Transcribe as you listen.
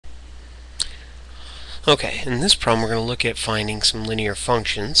Okay, in this problem we're going to look at finding some linear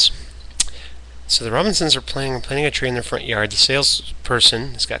functions. So the Robinsons are planting a tree in their front yard. The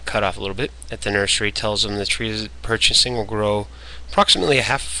salesperson has got cut off a little bit at the nursery, tells them the tree is purchasing will grow approximately a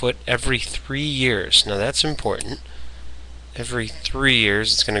half a foot every 3 years. Now that's important. Every 3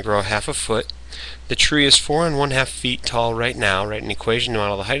 years it's going to grow half a foot. The tree is 4 1/2 feet tall right now. Write an equation to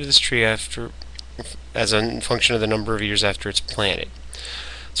model the height of this tree as a function of the number of years after it's planted.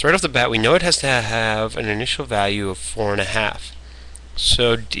 So right off the bat we know it has to have an initial value of 4 1/2.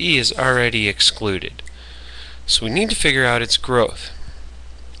 So D is already excluded. So we need to figure out its growth.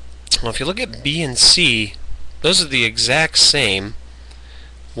 Well, if you look at B and C, those are the exact same.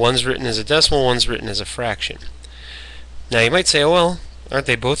 One's written as a decimal, one's written as a fraction. Now you might say, oh well, aren't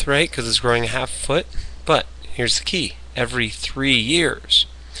they both right because it's growing a half foot? But here's the key. Every 3 years.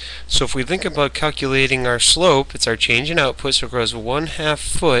 So if we think about calculating our slope, it's our change in output, so it grows 1/2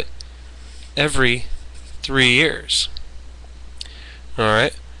 foot every 3 years.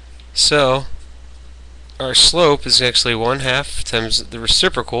 Alright, so our slope is actually 1/2 times the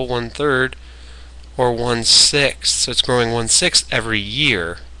reciprocal, 1/3, or 1/6. So it's growing 1/6 every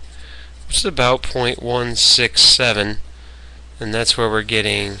year, which is about 0.167, and that's where we're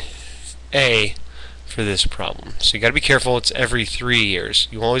getting A for this problem. So you got to be careful, it's every 3 years.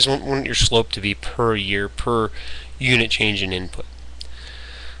 You always want your slope to be per year, per unit change in input.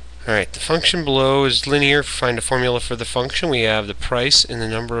 Alright, the function below is linear. Find a formula for the function. We have the price and the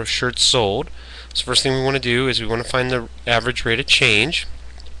number of shirts sold. So first thing we want to do is we want to find the average rate of change.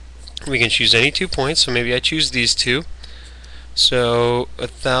 We can choose any 2 points, so maybe I choose these two. So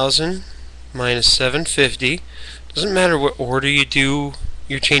 1,000 minus 750. Doesn't matter what order you do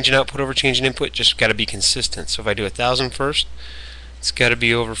your change in output over change in input, just got to be consistent. So if I do 1,000 first, it's got to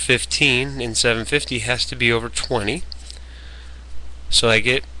be over 15, and 750 has to be over 20. So I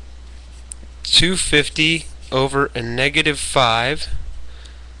get 250 over a -5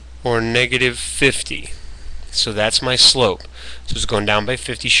 or -50. So that's my slope. So it's going down by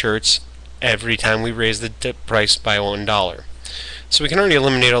 50 shirts every time we raise the price by $1. So we can already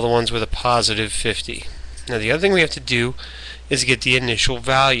eliminate all the ones with a positive 50. Now the other thing we have to do is get the initial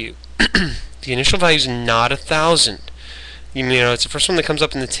value. The initial value is not 1,000. You know, it's the first one that comes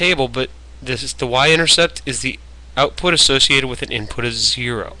up in the table, but the y-intercept is the output associated with an input of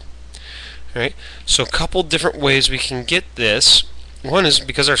 0. Alright, so a couple different ways we can get this. One is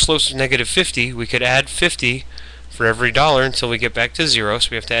because our slope is -50, we could add 50 for every dollar until we get back to 0, so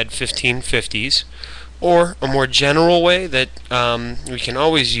we have to add 15 50s. Or a more general way that we can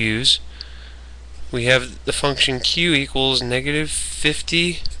always use, we have the function Q equals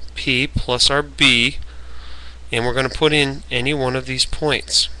 -50p plus our B, and we're going to put in any one of these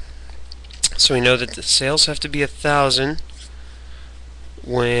points. So we know that the sales have to be 1,000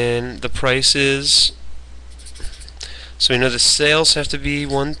 when the price is, so we know the sales have to be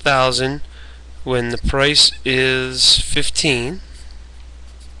 1,000 when the price is 15.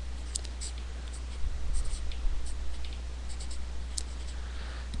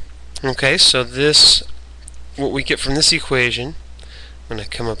 Okay, so this, what we get from this equation, I'm going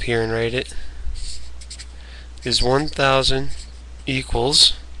to come up here and write it, is 1,000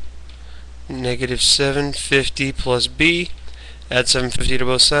 equals -750 plus B. Add 750 to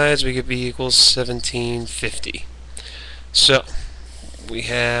both sides, we get B equals 1750. So we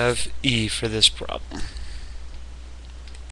have E for this problem.